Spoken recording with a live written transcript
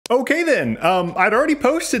Okay then, I'd already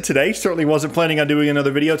posted today, certainly wasn't planning on doing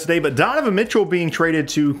another video today, but Donovan Mitchell being traded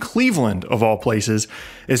to Cleveland, of all places,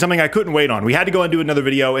 is something I couldn't wait on. We had to go and do another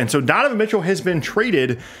video, and so Donovan Mitchell has been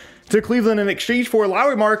traded to Cleveland in exchange for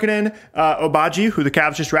Lauri Markkanen, Obagi, who the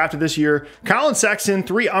Cavs just drafted this year, Colin Sexton,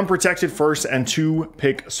 3 unprotected firsts, and 2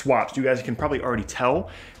 pick swaps. You guys can probably already tell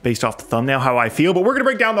based off the thumbnail how I feel, but we're going to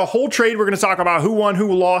break down the whole trade. We're going to talk about who won,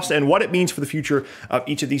 who lost, and what it means for the future of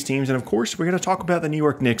each of these teams. And of course, we're going to talk about the New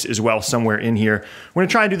York Knicks as well somewhere in here. We're going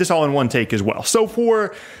to try and do this all in one take as well. So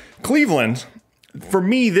for Cleveland, for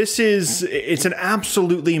me, it's an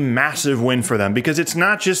absolutely massive win for them because it's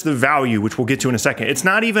not just the value, which we'll get to in a second. It's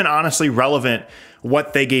not even honestly relevant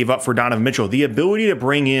what they gave up for Donovan Mitchell. The ability to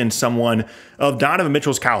bring in someone of Donovan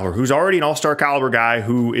Mitchell's caliber, who's already an all-star caliber guy,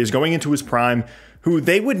 who is going into his prime, who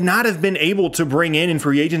they would not have been able to bring in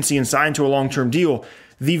free agency and sign to a long-term deal.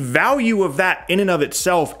 The value of that in and of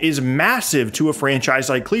itself is massive to a franchise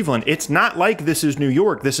like Cleveland. It's not like this is New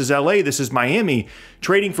York, this is LA, this is Miami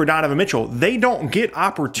trading for Donovan Mitchell. They don't get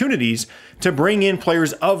opportunities to bring in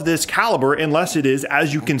players of this caliber unless it is,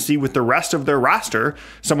 as you can see with the rest of their roster,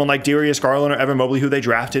 someone like Darius Garland or Evan Mobley who they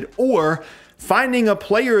drafted, or finding a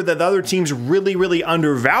player that the other teams really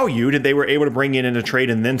undervalued and they were able to bring in a trade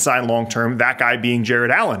and then sign long-term, that guy being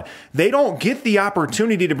Jared Allen. They don't get the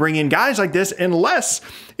opportunity to bring in guys like this unless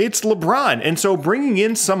it's LeBron. And so bringing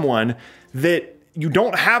in someone that you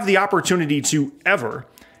don't have the opportunity to ever,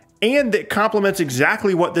 and that complements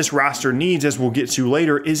exactly what this roster needs, as we'll get to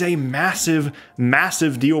later, is a massive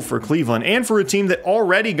deal for Cleveland and for a team that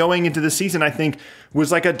already going into the season, I think,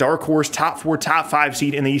 was like a dark horse top 4, top 5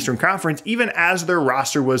 seed in the Eastern Conference, even as their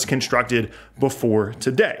roster was constructed before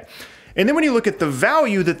today. And then when you look at the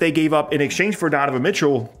value that they gave up in exchange for Donovan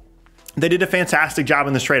Mitchell, they did a fantastic job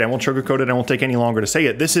in this trade. I won't sugarcoat it. I won't take any longer to say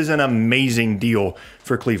it. This is an amazing deal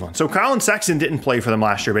for Cleveland. So Colin Sexton didn't play for them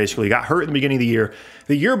last year, basically. He got hurt at the beginning of the year.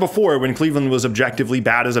 The year before, when Cleveland was objectively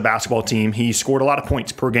bad as a basketball team, he scored a lot of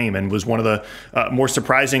points per game and was one of the more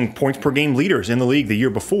surprising points per game leaders in the league the year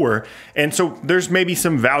before. And so there's maybe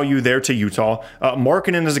some value there to Utah.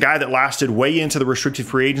 Markkanen is a guy that lasted way into the restricted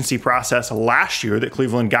free agency process last year that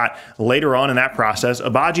Cleveland got later on in that process.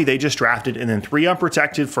 Obagi, they just drafted, and then 3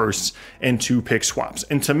 unprotected firsts and 2 pick swaps.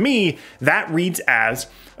 And to me, that reads as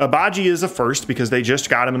Obagi is a first because they just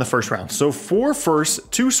got him in the first round. So 4 firsts,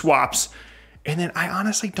 2 swaps. And then I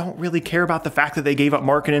honestly don't really care about the fact that they gave up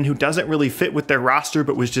Markkanen, who doesn't really fit with their roster,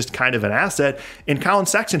 but was just kind of an asset, and Colin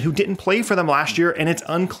Sexton, who didn't play for them last year, and it's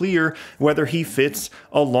unclear whether he fits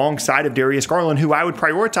alongside of Darius Garland, who I would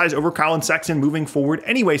prioritize over Colin Sexton moving forward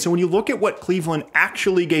anyway. So when you look at what Cleveland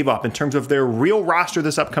actually gave up in terms of their real roster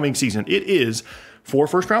this upcoming season, it is 4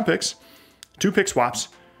 first-round picks, 2 pick swaps,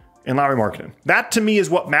 and Lauri Markkanen. That, to me, is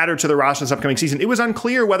what mattered to the roster this upcoming season. It was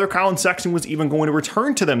unclear whether Colin Sexton was even going to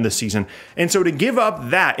return to them this season. And so to give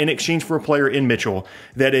up that in exchange for a player in Mitchell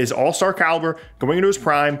that is all-star caliber, going into his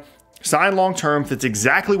prime, sign long-term, that's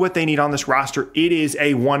exactly what they need on this roster. It is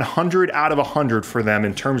a 100 out of 100 for them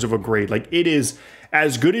in terms of a grade. Like, it is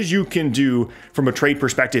as good as you can do from a trade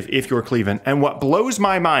perspective if you're Cleveland. And what blows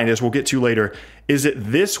my mind, as we'll get to later, is that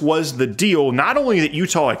this was the deal, not only that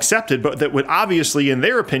Utah accepted, but that would obviously, in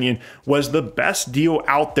their opinion, was the best deal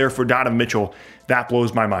out there for Donovan Mitchell. That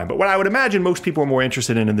blows my mind. But what I would imagine most people are more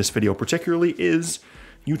interested in this video particularly is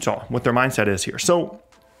Utah, what their mindset is here. So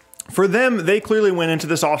for them, they clearly went into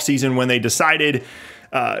this offseason when they decided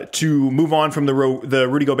to move on from the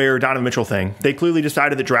Rudy Gobert, Donovan Mitchell thing. They clearly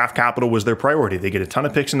decided that draft capital was their priority. They get a ton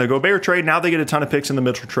of picks in the Gobert trade. Now they get a ton of picks in the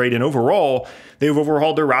Mitchell trade. And overall, they've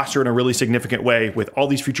overhauled their roster in a really significant way with all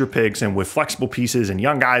these future picks and with flexible pieces and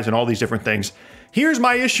young guys and all these different things. Here's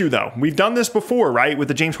my issue, though. We've done this before, right, with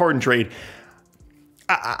the James Harden trade.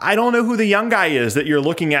 I don't know who the young guy is that you're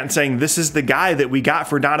looking at and saying, this is the guy that we got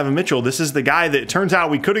for Donovan Mitchell. This is the guy that it turns out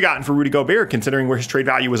we could have gotten for Rudy Gobert, considering where his trade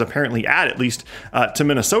value was apparently at least to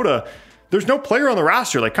Minnesota. There's no player on the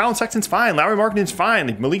roster. Like, Colin Sexton's fine. Lauri Markkanen's fine.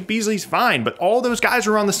 Like, Malik Beasley's fine. But all those guys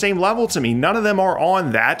are on the same level to me. None of them are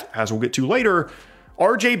on that, as we'll get to later,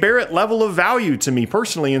 RJ Barrett level of value to me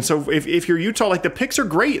personally. And so if you're Utah, like, the picks are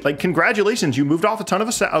great. Like, congratulations, you moved off a ton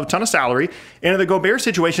of salary. And in the Gobert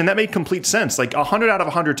situation, that made complete sense. Like, 100 out of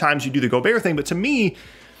 100 times you do the Gobert thing. But to me,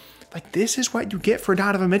 like, this is what you get for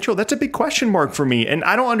Donovan Mitchell. That's a big question mark for me. And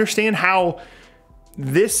I don't understand how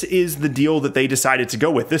this is the deal that they decided to go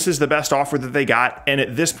with. This is the best offer that they got. And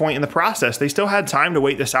at this point in the process, they still had time to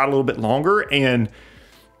wait this out a little bit longer. And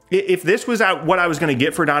if this was what I was going to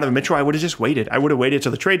get for Donovan Mitchell, I would have just waited. I would have waited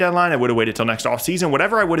till the trade deadline. I would have waited till next offseason.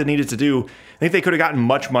 Whatever I would have needed to do, I think they could have gotten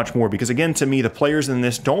much more. Because again, to me, the players in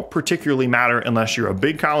this don't particularly matter unless you're a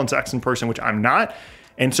big Colin Sexton person, which I'm not.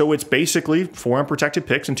 And so it's basically 4 unprotected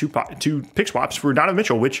picks and two pick swaps for Donovan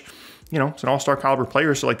Mitchell, which, you know, it's an all-star caliber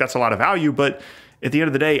player. So like that's a lot of value. But at the end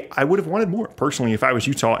of the day, I would have wanted more personally if I was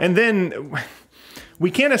Utah. And then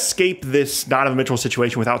we can't escape this Donovan Mitchell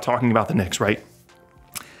situation without talking about the Knicks, right?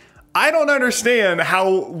 I don't understand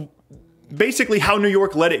how New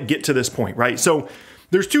York let it get to this point, right? So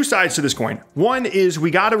there's two sides to this coin. One is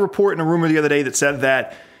we got a report and a rumor the other day that said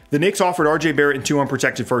that the Knicks offered RJ Barrett and 2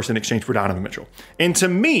 unprotected firsts in exchange for Donovan Mitchell. And to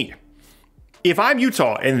me, if I'm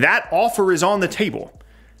Utah and that offer is on the table,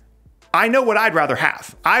 I know what I'd rather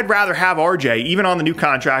have. I'd rather have RJ, even on the new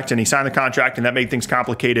contract, and he signed the contract and that made things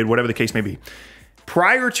complicated, whatever the case may be.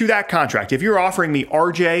 Prior to that contract, if you're offering me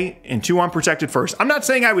RJ and 2 unprotected firsts, I'm not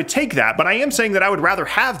saying I would take that, but I am saying that I would rather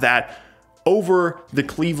have that over the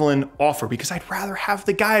Cleveland offer because I'd rather have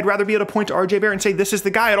the guy. I'd rather be able to point to RJ Barrett and say, this is the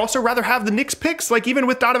guy. I'd also rather have the Knicks picks. Like even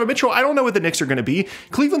with Donovan Mitchell, I don't know what the Knicks are going to be.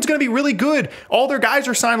 Cleveland's going to be really good. All their guys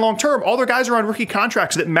are signed long-term. All their guys are on rookie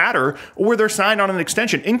contracts that matter or they're signed on an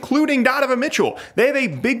extension, including Donovan Mitchell. They have a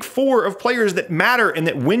big 4 of players that matter and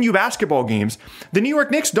that win you basketball games. The New York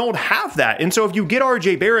Knicks don't have that. And so if you get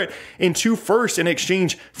RJ Barrett in 2 firsts in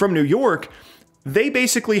exchange from New York, they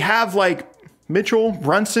basically have like Mitchell,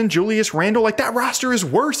 Brunson, Julius Randle, like that roster is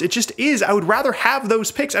worse. It just is. I would rather have those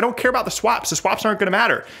picks. I don't care about the swaps. The swaps aren't going to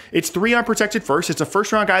matter. It's 3 unprotected firsts. It's a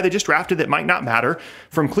first-round guy they just drafted that might not matter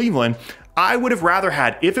from Cleveland. I would have rather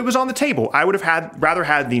had, if it was on the table, I would have rather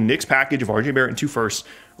had the Knicks package of RJ Barrett and 2 firsts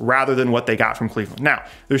rather than what they got from Cleveland. Now,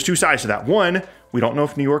 there's 2 sides to that. One, we don't know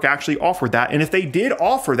if New York actually offered that. And if they did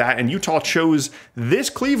offer that and Utah chose this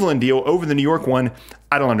Cleveland deal over the New York one,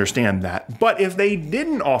 I don't understand that. But if they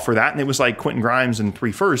didn't offer that and it was like Quentin Grimes and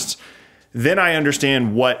 3 firsts, then I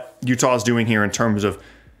understand what Utah's doing here in terms of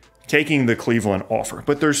taking the Cleveland offer.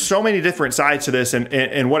 But there's so many different sides to this.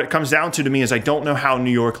 And what it comes down to me is I don't know how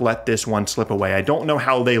New York let this one slip away. I don't know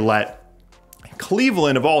how they let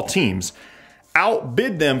Cleveland, of all teams,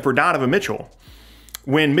 outbid them for Donovan Mitchell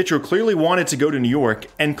when Mitchell clearly wanted to go to New York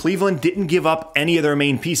and Cleveland didn't give up any of their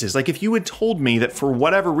main pieces. Like if you had told me that for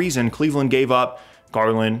whatever reason Cleveland gave up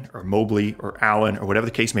Garland or Mobley or Allen or whatever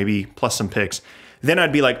the case may be, plus some picks, then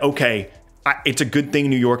I'd be like, okay, it's a good thing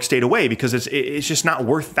New York stayed away because it's just not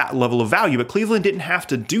worth that level of value. But Cleveland didn't have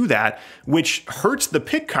to do that, which hurts the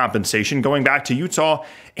pick compensation going back to Utah,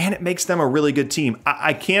 and it makes them a really good team.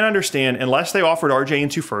 I can't understand, unless they offered RJ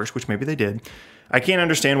and 2 firsts, which maybe they did, I can't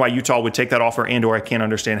understand why Utah would take that offer, and or I can't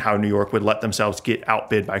understand how New York would let themselves get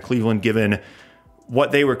outbid by Cleveland given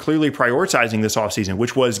what they were clearly prioritizing this offseason,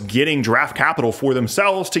 which was getting draft capital for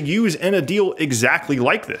themselves to use in a deal exactly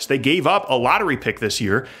like this. They gave up a lottery pick this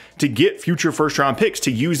year to get future first-round picks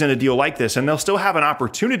to use in a deal like this, and they'll still have an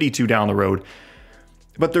opportunity to down the road.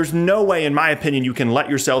 But there's no way, in my opinion, you can let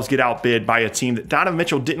yourselves get outbid by a team that Donovan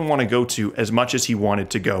Mitchell didn't want to go to as much as he wanted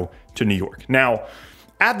to go to New York. Now,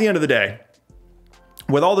 at the end of the day,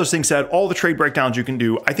 with all those things said, all the trade breakdowns you can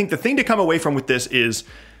do, I think the thing to come away from with this is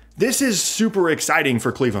super exciting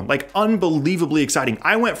for Cleveland, like unbelievably exciting.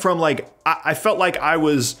 I went from like, I felt like I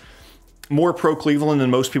was more pro Cleveland than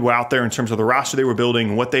most people out there in terms of the roster they were building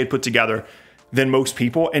and what they had put together than most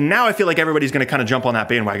people. And now I feel like everybody's going to kind of jump on that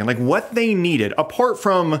bandwagon. Like what they needed, apart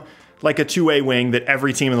from like a 2A wing that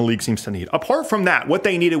every team in the league seems to need. Apart from that, what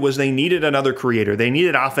they needed was they needed another creator. They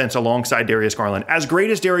needed offense alongside Darius Garland. As great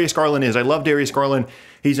as Darius Garland is, I love Darius Garland.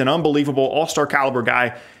 He's an unbelievable all-star caliber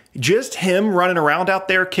guy. Just him running around out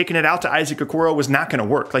there, kicking it out to Isaac Okoro was not going to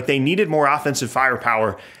work. Like they needed more offensive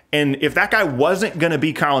firepower. And if that guy wasn't going to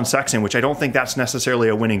be Colin Sexton, which I don't think that's necessarily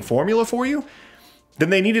a winning formula for you, then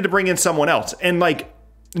they needed to bring in someone else. And like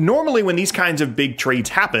normally when these kinds of big trades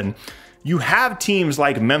happen, you have teams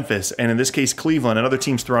like Memphis, and in this case, Cleveland, and other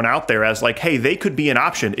teams thrown out there as like, hey, they could be an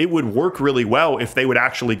option. It would work really well if they would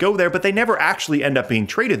actually go there, but they never actually end up being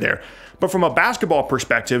traded there. But from a basketball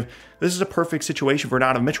perspective, this is a perfect situation for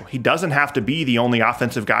Donovan Mitchell. He doesn't have to be the only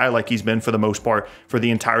offensive guy like he's been for the most part for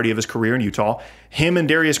the entirety of his career in Utah. Him and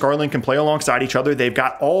Darius Garland can play alongside each other. They've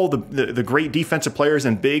got all the great defensive players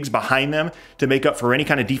and bigs behind them to make up for any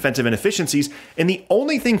kind of defensive inefficiencies. And the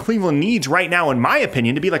only thing Cleveland needs right now, in my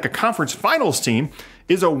opinion, to be like a conference finals team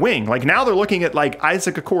is a wing. Like now they're looking at like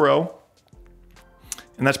Isaac Okoro,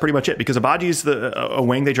 and that's pretty much it because Abaji's a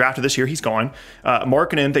wing they drafted this year. He's gone.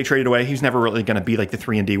 Markkanen, they traded away. He's never really going to be like the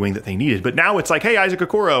 3-and-D wing that they needed. But now it's like, hey, Isaac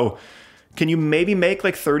Okoro, can you maybe make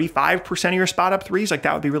like 35% of your spot up threes? Like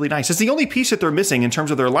that would be really nice. It's the only piece that they're missing in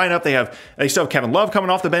terms of their lineup. They still have Kevin Love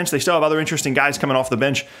coming off the bench. They still have other interesting guys coming off the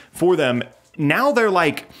bench for them. Now they're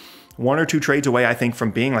like, one or two trades away, I think,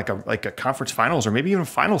 from being like a conference finals or maybe even a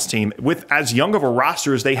finals team with as young of a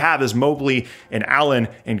roster as they have as Mobley and Allen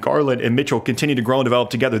and Garland and Mitchell continue to grow and develop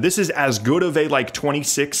together. This is as good of a like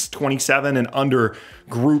 26, 27 and under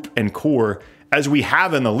group and core as we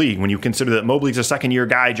have in the league when you consider that Mobley's a second-year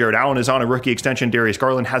guy, Jared Allen is on a rookie extension, Darius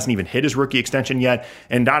Garland hasn't even hit his rookie extension yet,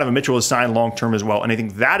 and Donovan Mitchell is signed long-term as well. And I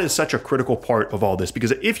think that is such a critical part of all this,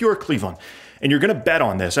 because if you're Cleveland and you're going to bet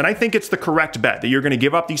on this, and I think it's the correct bet that you're going to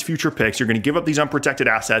give up these future picks, you're going to give up these unprotected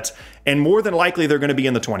assets, and more than likely they're going to be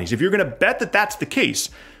in the 20s. If you're going to bet that that's the case,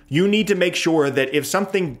 you need to make sure that if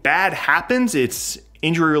something bad happens, it's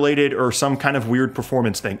injury related or some kind of weird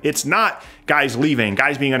performance thing. It's not guys leaving,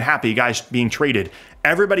 guys being unhappy, guys being traded.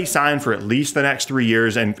 Everybody signed for at least the next 3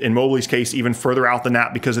 years, and in Mobley's case, even further out than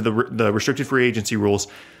that because of the restricted free agency rules.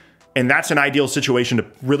 And that's an ideal situation to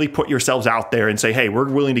really put yourselves out there and say, hey, we're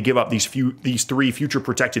willing to give up these three future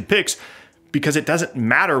protected picks because it doesn't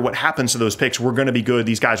matter what happens to those picks. We're going to be good.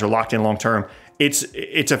 These guys are locked in long term. It's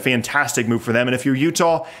a fantastic move for them. And if you're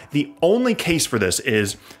Utah, the only case for this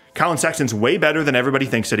is Colin Sexton's way better than everybody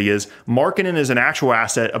thinks that he is. Markkanen is an actual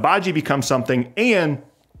asset. Abaji becomes something, and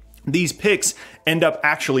these picks end up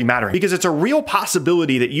actually mattering because it's a real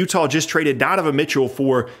possibility that Utah just traded Donovan Mitchell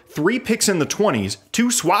for 3 picks in the 20s,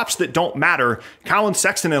 2 swaps that don't matter, Colin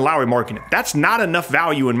Sexton and Lauri Markkanen. That's not enough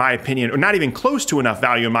value in my opinion, or not even close to enough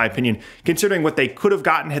value in my opinion, considering what they could have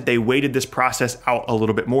gotten had they waited this process out a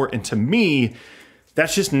little bit more. And to me,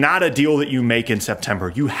 that's just not a deal that you make in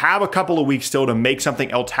September. You have a couple of weeks still to make something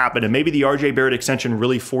else happen, and maybe the RJ Barrett extension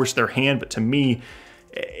really forced their hand, but to me,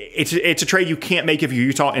 it's a trade you can't make if you're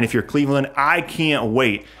Utah, and if you're Cleveland, I can't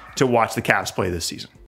wait to watch the Cavs play this season.